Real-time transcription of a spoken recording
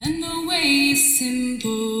way is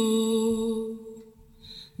simple,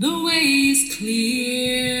 the way is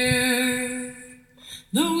clear,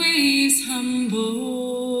 the way is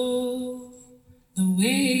humble, the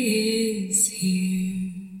way is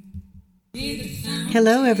here.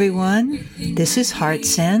 Hello, everyone. This is Heart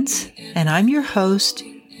Sense, and I'm your host,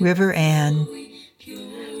 River Ann.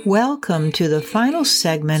 Welcome to the final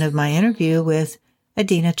segment of my interview with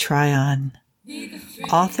Adena Tryon,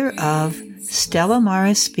 author of Stella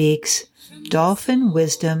Mara Speaks, Dolphin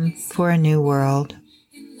Wisdom for a New World.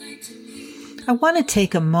 I want to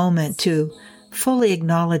take a moment to fully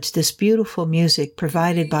acknowledge this beautiful music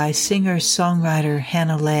provided by singer-songwriter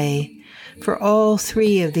Hannah Lay for all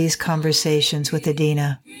three of these conversations with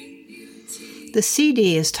Adena. The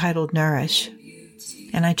CD is titled Nourish,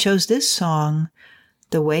 and I chose this song,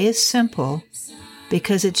 The Way is Simple,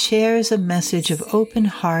 because it shares a message of open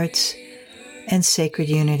hearts and sacred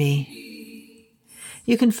unity.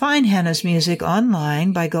 You can find Hannah's music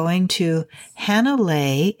online by going to Hannah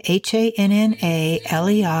Lay, HANNALEIGH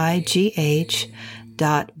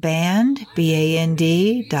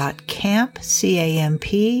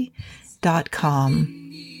 .band.camp.com.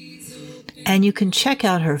 And you can check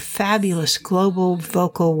out her fabulous global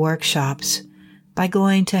vocal workshops by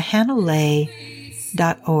going to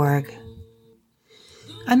hannalay.org.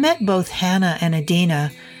 I met both Hannah and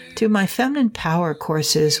Adena through my Feminine Power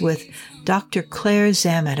courses with Dr. Claire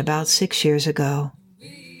Zammit about 6 years ago.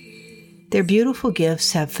 Their beautiful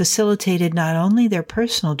gifts have facilitated not only their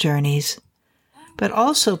personal journeys, but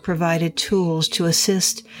also provided tools to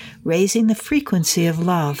assist raising the frequency of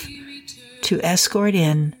love to escort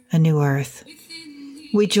in a new earth.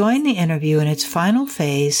 We join the interview in its final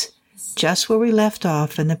phase, just where we left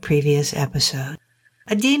off in the previous episode.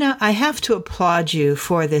 Adena, I have to applaud you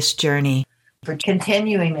for this journey, for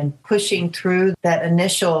continuing and pushing through that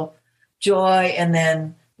initial joy and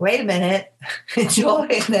then, wait a minute, joy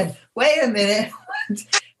and then, wait a minute.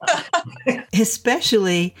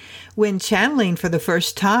 Especially when channeling for the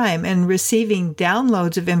first time and receiving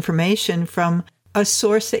downloads of information from a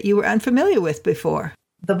source that you were unfamiliar with before.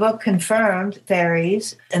 The book confirmed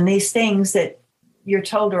fairies and these things that you're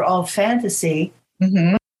told are all fantasy.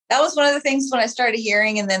 Mm-hmm. That was one of the things when I started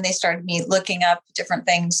hearing, and then they started me looking up different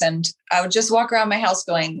things, and I would just walk around my house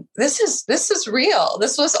going, this is real.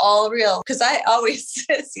 This was all real. Because I always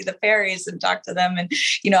see the fairies and talk to them and,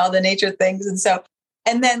 all the nature things.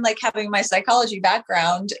 And then like having my psychology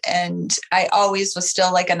background, and I always was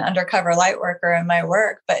still like an undercover light worker in my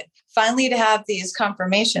work, but finally to have these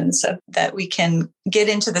confirmations of that we can get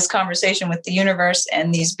into this conversation with the universe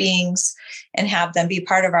and these beings and have them be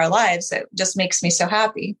part of our lives, it just makes me so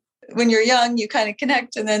happy. When you're young, you kind of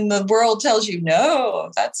connect, and then the world tells you, no,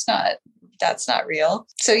 that's not real.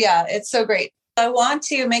 So yeah, it's so great. I want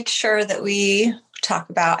to make sure that we talk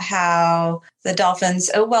about how the dolphins,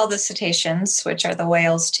 the cetaceans, which are the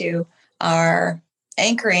whales too, are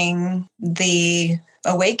anchoring the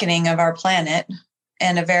awakening of our planet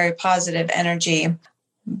in a very positive energy.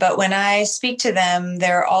 But when I speak to them,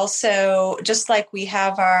 they're also, just like we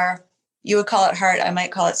have you would call it heart, I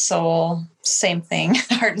might call it soul, same thing,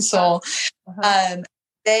 heart and soul. Uh-huh.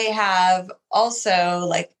 They have also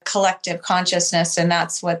like collective consciousness, and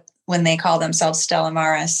that's when they call themselves Stella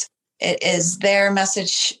Maris. It is their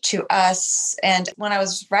message to us. And when I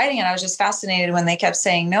was writing it, I was just fascinated when they kept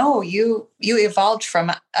saying, no, you evolved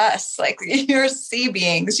from us, like you're sea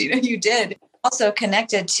beings, you did. Also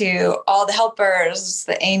connected to all the helpers,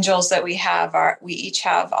 the angels that we have, we each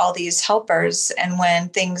have all these helpers. And when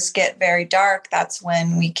things get very dark, that's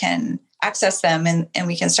when we can access them and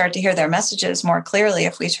we can start to hear their messages more clearly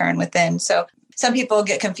if we turn within. So some people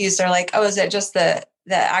get confused. They're like, oh, is it just the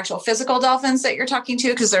actual physical dolphins that you're talking to?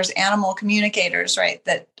 Because there's animal communicators, right,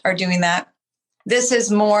 that are doing that. This is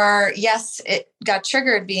more, yes, it got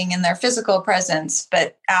triggered being in their physical presence,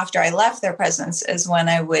 but after I left their presence is when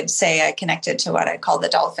I would say I connected to what I call the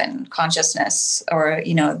dolphin consciousness, or,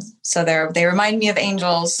 so they remind me of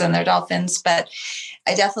angels and they're dolphins, but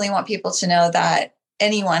I definitely want people to know that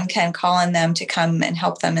anyone can call on them to come and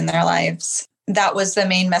help them in their lives. That was the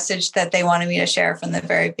main message that they wanted me to share from the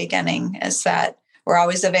very beginning, is that we're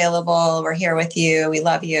always available. We're here with you. We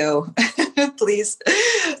love you. Please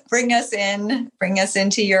bring us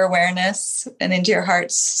into your awareness and into your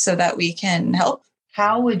hearts so that we can help.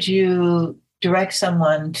 How would you direct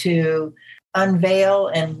someone to unveil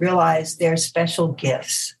and realize their special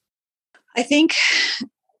gifts? I think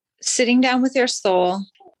sitting down with your soul,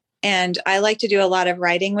 and I like to do a lot of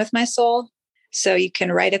writing with my soul. So you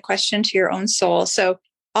can write a question to your own soul. So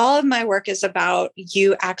all of my work is about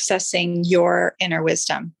you accessing your inner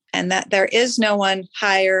wisdom, and that there is no one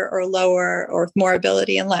higher or lower or more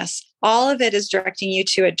ability and less. All of it is directing you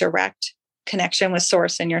to a direct connection with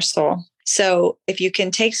source in your soul. So if you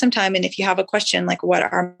can take some time, and if you have a question like, what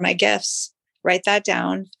are my gifts? Write that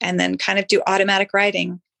down and then kind of do automatic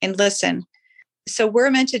writing and listen. So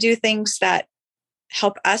we're meant to do things that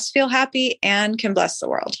help us feel happy and can bless the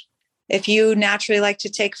world. If you naturally like to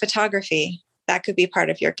take photography, that could be part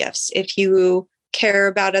of your gifts. If you care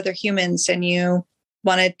about other humans and you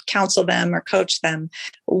want to counsel them or coach them,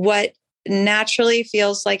 what naturally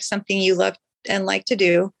feels like something you love and like to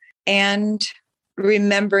do. And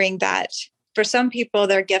remembering that for some people,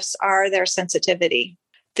 their gifts are their sensitivity.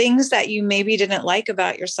 Things that you maybe didn't like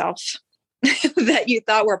about yourself that you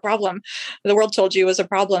thought were a problem, the world told you was a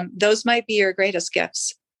problem, those might be your greatest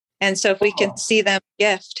gifts. And so if we can see them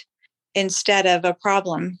gift instead of a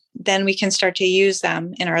problem, then we can start to use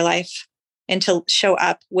them in our life and to show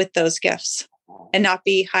up with those gifts and not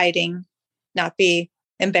be hiding, not be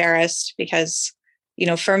embarrassed. Because,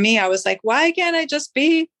 for me, I was like, why can't I just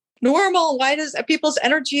be normal? Why does people's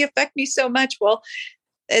energy affect me so much? Well,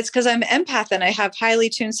 it's because I'm an empath and I have highly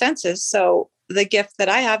tuned senses. So the gift that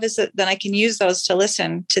I have is that then I can use those to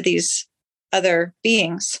listen to these other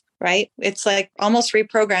beings, right? It's like almost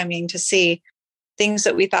reprogramming to see things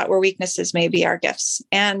that we thought were weaknesses may be our gifts.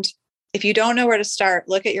 And if you don't know where to start,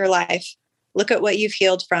 look at your life, look at what you've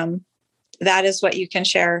healed from. That is what you can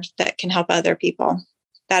share that can help other people.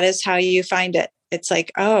 That is how you find it. It's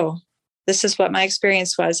like, oh, this is what my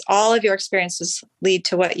experience was. All of your experiences lead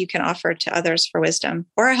to what you can offer to others for wisdom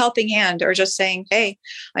or a helping hand or just saying, hey,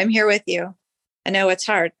 I'm here with you. I know it's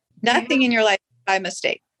hard. Nothing in your life is by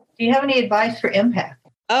mistake. Do you have any advice for empath?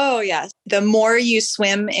 Oh, yes. The more you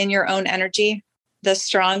swim in your own energy, the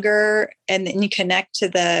stronger, and then you connect to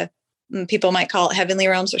the, people might call it heavenly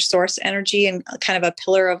realms or source energy and kind of a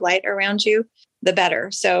pillar of light around you, the better.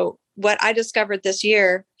 So what I discovered this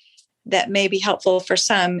year that may be helpful for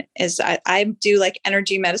some is I do like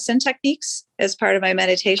energy medicine techniques as part of my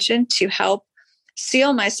meditation to help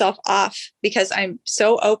seal myself off, because I'm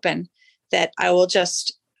so open that I will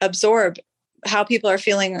just absorb how people are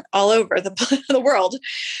feeling all over the world.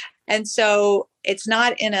 And so it's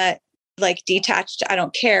not in a like detached, I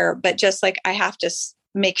don't care, but just like I have to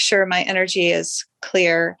make sure my energy is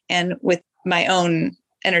clear and with my own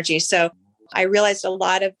energy. So I realized a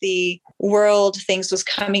lot of the world things was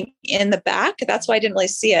coming in the back. That's why I didn't really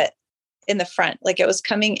see it in the front. Like it was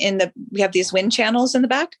coming we have these wind channels in the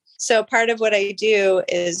back. So part of what I do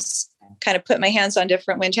is kind of put my hands on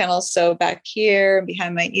different wind channels. So back here,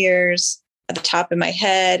 behind my ears, at the top of my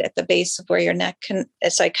head, at the base of where your neck can.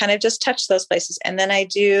 So I kind of just touch those places. And then I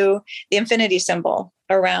do the infinity symbol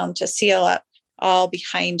around to seal up all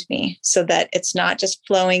behind me so that it's not just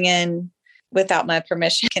flowing in without my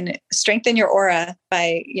permission. You can strengthen your aura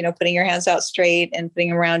by, putting your hands out straight and putting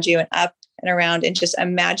them around you and up and around, and just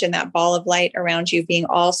imagine that ball of light around you being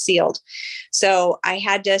all sealed. So I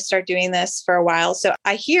had to start doing this for a while. So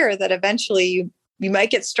I hear that eventually you might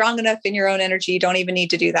get strong enough in your own energy. You don't even need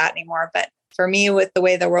to do that anymore. But for me, with the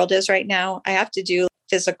way the world is right now, I have to do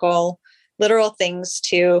physical, literal things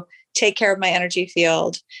to take care of my energy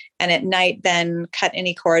field. And at night, then cut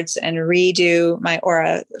any cords and redo my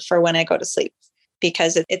aura for when I go to sleep,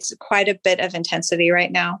 because it's quite a bit of intensity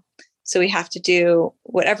right now. So we have to do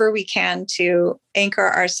whatever we can to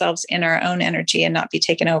anchor ourselves in our own energy and not be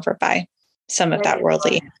taken over by some of that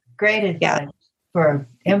worldly. Great advice for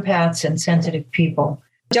empaths and sensitive people.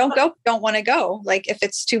 Don't want to go. Like if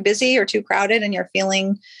it's too busy or too crowded and you're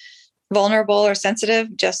feeling vulnerable or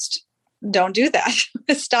sensitive, just don't do that.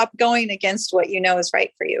 Stop going against what you know is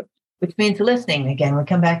right for you. Which means listening again. We'll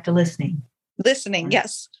come back to listening. Listening,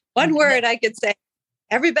 yes. One word I could say.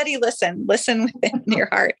 Everybody listen. Listen within your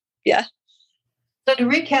heart. Yeah. So to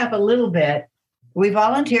recap a little bit, we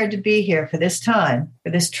volunteered to be here for this time,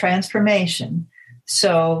 for this transformation.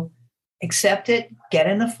 So accept it, get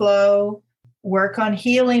in the flow, work on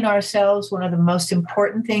healing ourselves. One of the most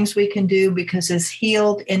important things we can do, because as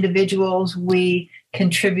healed individuals, we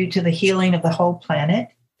contribute to the healing of the whole planet.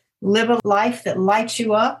 Live a life that lights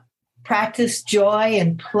you up. Practice joy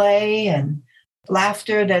and play and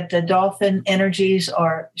laughter that the dolphin energies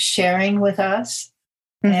are sharing with us.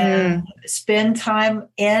 Mm-hmm. And spend time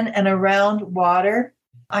in and around water.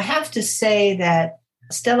 I have to say that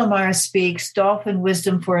Stella Speaks, Dolphin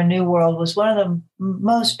Wisdom for a New World was one of the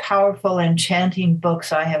most powerful, enchanting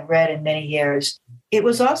books I have read in many years. It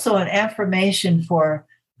was also an affirmation for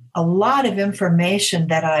a lot of information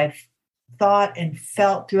that I've thought and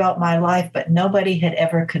felt throughout my life, but nobody had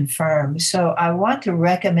ever confirmed. So I want to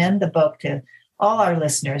recommend the book to all our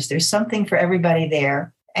listeners. There's something for everybody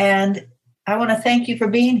there. And I want to thank you for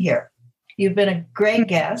being here. You've been a great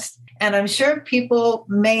guest. And I'm sure people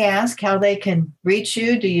may ask how they can reach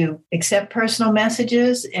you. Do you accept personal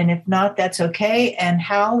messages? And if not, that's okay. And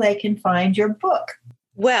how they can find your book.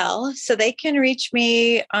 Well, so they can reach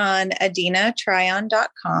me on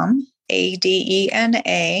adenatryon.com,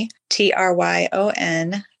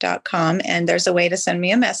 ADENATRYON.com. And there's a way to send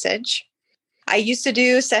me a message. I used to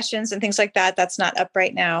do sessions and things like that. That's not up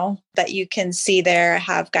right now, but you can see there. I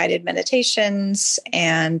have guided meditations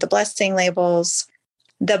and the blessing labels.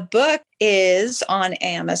 The book is on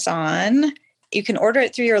Amazon. You can order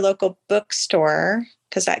it through your local bookstore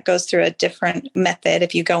because that goes through a different method.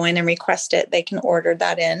 If you go in and request it, they can order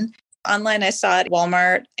that in. Online, I saw it at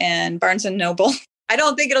Walmart and Barnes and Noble. I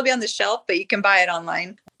don't think it'll be on the shelf, but you can buy it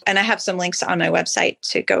online. And I have some links on my website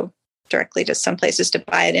to go directly to some places to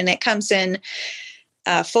buy it. And it comes in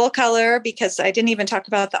full color because I didn't even talk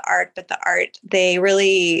about the art, but the art, they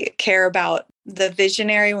really care about the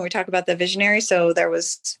visionary when we talk about the visionary. So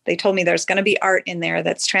they told me there's going to be art in there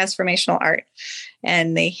that's transformational art.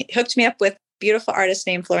 And they hooked me up with a beautiful artist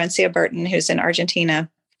named Florencia Burton, who's in Argentina.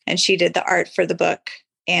 And she did the art for the book.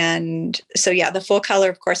 And so, yeah, the full color,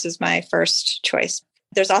 of course, is my first choice.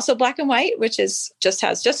 There's also black and white, which has just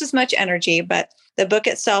as much energy, but the book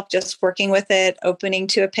itself, just working with it, opening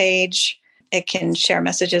to a page, it can share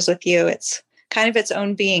messages with you. It's kind of its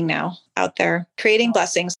own being now out there, creating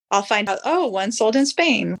blessings. I'll find out, one sold in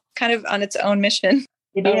Spain, kind of on its own mission.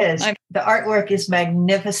 It is. The artwork is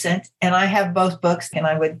magnificent. And I have both books, and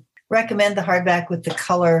I would recommend the hardback with the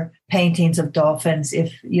color paintings of dolphins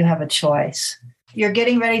if you have a choice. You're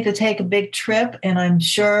getting ready to take a big trip, and I'm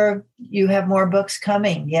sure you have more books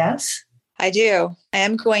coming, yes? I do. I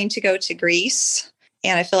am going to go to Greece,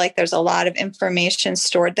 and I feel like there's a lot of information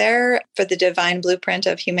stored there for the divine blueprint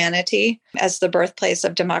of humanity as the birthplace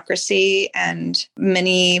of democracy, and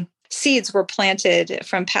many seeds were planted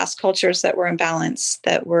from past cultures that were in balance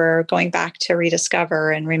that we're going back to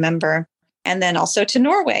rediscover and remember. And then also to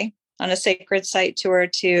Norway on a sacred site tour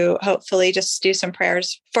to hopefully just do some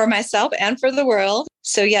prayers for myself and for the world.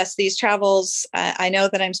 So yes, these travels, I know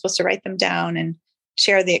that I'm supposed to write them down and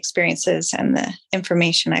share the experiences and the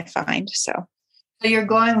information I find. So you're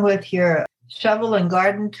going with your shovel and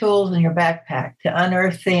garden tools in your backpack to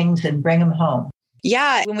unearth things and bring them home.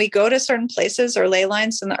 Yeah. When we go to certain places or ley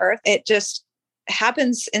lines in the earth, it just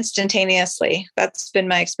happens instantaneously. That's been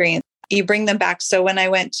my experience. You bring them back. So when I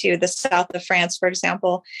went to the south of France, for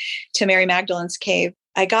example, to Mary Magdalene's cave,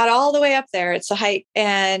 I got all the way up there. It's a hike,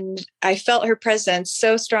 and I felt her presence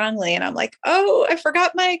so strongly. And I'm like, oh, I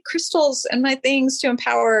forgot my crystals and my things to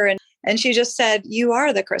empower. And she just said, you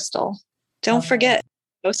are the crystal. Don't forget.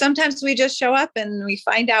 So sometimes we just show up and we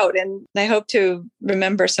find out, and I hope to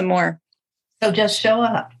remember some more. So just show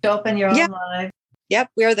up, show up in your own life. Yep.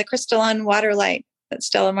 We are the crystalline water light that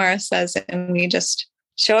Stella Mara says. And we just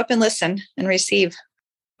show up and listen and receive.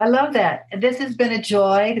 I love that. This has been a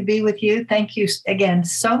joy to be with you. Thank you again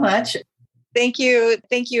so much. Thank you.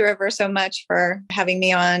 Thank you, River, so much for having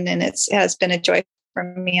me on. And it has been a joy for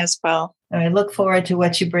me as well. I look forward to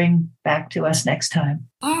what you bring back to us next time.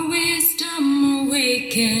 Our wisdom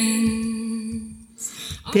awakens.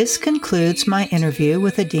 This concludes my interview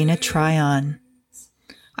with Adena Tryon.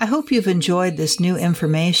 I hope you've enjoyed this new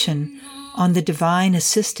information on the divine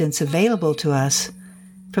assistance available to us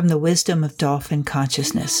from the wisdom of dolphin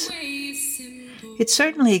consciousness. It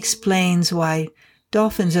certainly explains why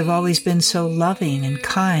dolphins have always been so loving and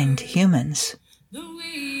kind to humans.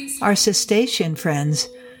 Our cetacean friends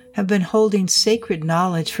have been holding sacred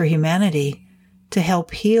knowledge for humanity to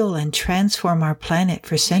help heal and transform our planet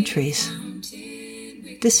for centuries.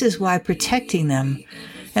 This is why protecting them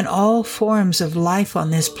and all forms of life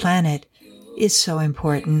on this planet is so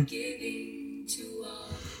important.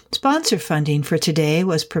 Sponsor funding for today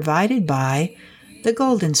was provided by the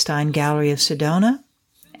Goldenstein Gallery of Sedona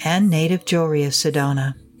and Native Jewelry of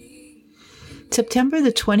Sedona. September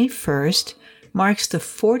the 21st marks the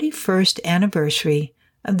 41st anniversary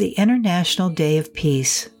of the International Day of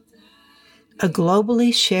Peace, a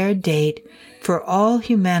globally shared date for all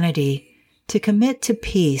humanity to commit to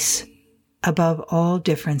peace above all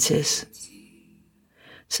differences.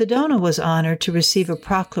 Sedona was honored to receive a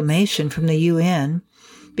proclamation from the UN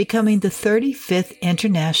becoming the 35th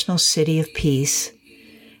International City of Peace,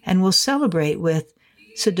 and will celebrate with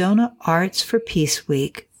Sedona Arts for Peace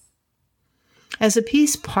Week. As a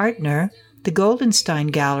peace partner, the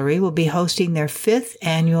Goldenstein Gallery will be hosting their 5th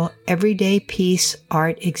annual Everyday Peace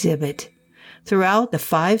art exhibit throughout the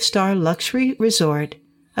 5-star luxury resort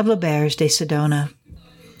of La Berge de Sedona.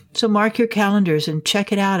 So mark your calendars and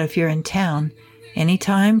check it out if you're in town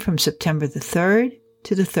anytime from September the 3rd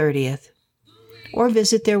to the 30th. Or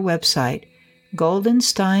visit their website,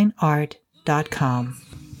 goldensteinart.com.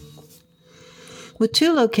 With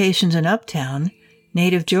 2 locations in Uptown,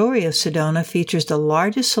 Native Jewelry of Sedona features the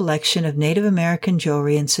largest selection of Native American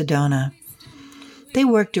jewelry in Sedona. They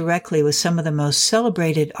work directly with some of the most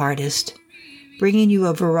celebrated artists, bringing you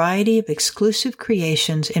a variety of exclusive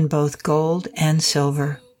creations in both gold and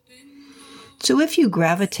silver. So if you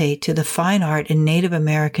gravitate to the fine art in Native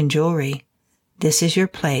American jewelry, this is your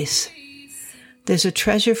place. There's a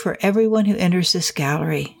treasure for everyone who enters this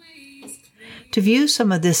gallery. To view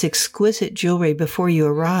some of this exquisite jewelry before you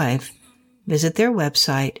arrive, visit their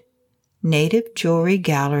website,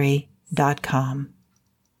 nativejewelrygallery.com.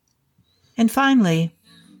 And finally,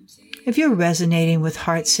 if you're resonating with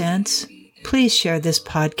Heart Sense, please share this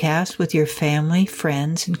podcast with your family,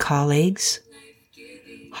 friends, and colleagues.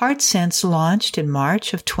 Heart Sense launched in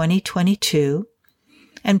March of 2022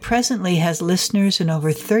 and presently has listeners in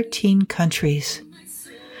over 13 countries.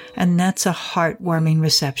 And that's a heartwarming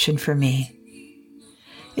reception for me.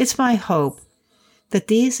 It's my hope that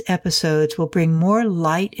these episodes will bring more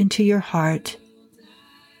light into your heart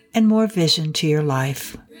and more vision to your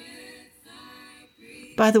life.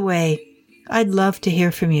 By the way, I'd love to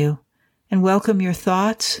hear from you and welcome your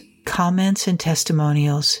thoughts, comments, and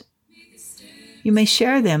testimonials. You may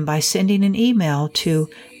share them by sending an email to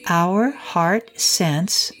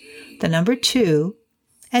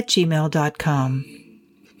ourheartsense2@gmail.com.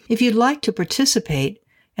 If you'd like to participate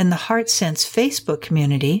in the Heart Sense Facebook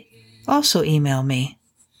community, also email me.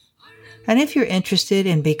 And if you're interested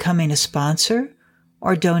in becoming a sponsor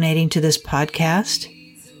or donating to this podcast,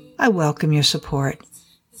 I welcome your support.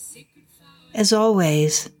 As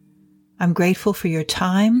always, I'm grateful for your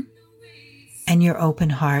time and your open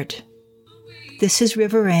heart. This is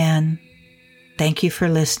River Ann. Thank you for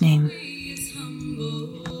listening.